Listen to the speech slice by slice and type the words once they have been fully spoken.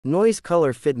Noise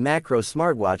ColorFit Macro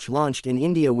smartwatch launched in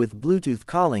India with Bluetooth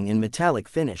calling in metallic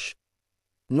finish.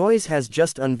 Noise has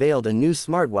just unveiled a new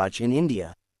smartwatch in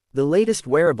India. The latest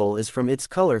wearable is from its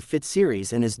ColorFit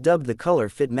series and is dubbed the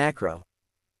ColorFit Macro.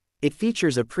 It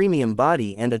features a premium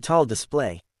body and a tall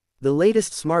display. The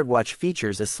latest smartwatch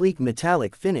features a sleek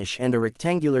metallic finish and a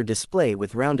rectangular display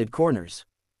with rounded corners.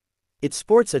 It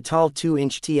sports a tall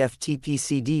 2-inch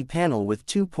TFT-PCD panel with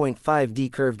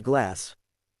 2.5D curved glass.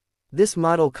 This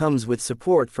model comes with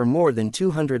support for more than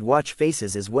 200 watch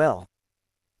faces as well.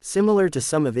 Similar to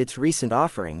some of its recent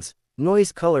offerings,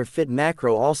 Noise ColorFit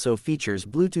Macro also features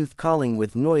Bluetooth calling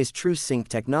with Noise TrueSync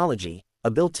technology,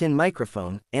 a built-in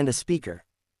microphone, and a speaker.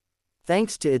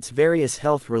 Thanks to its various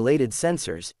health-related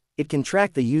sensors, it can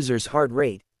track the user's heart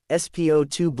rate,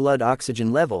 SpO2 blood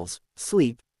oxygen levels,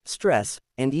 sleep, stress,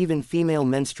 and even female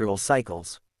menstrual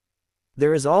cycles.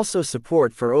 There is also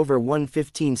support for over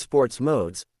 115 sports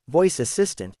modes, voice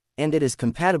assistant, and it is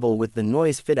compatible with the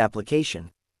Noise Fit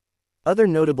application. Other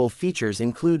notable features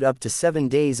include up to 7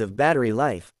 days of battery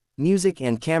life, music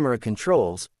and camera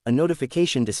controls, a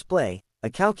notification display, a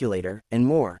calculator, and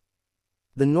more.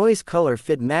 The Noise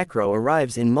ColorFit Macro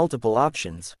arrives in multiple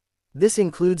options. This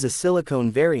includes a silicone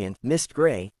variant, mist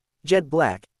gray, jet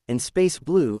black, and space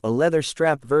blue, a leather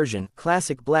strap version,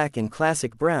 classic black and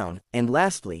classic brown, and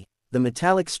lastly, the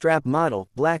metallic strap model,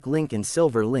 black link and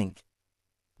silver link.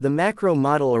 The Macro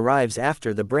model arrives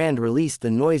after the brand released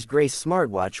the Noise Grace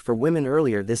smartwatch for women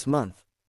earlier this month.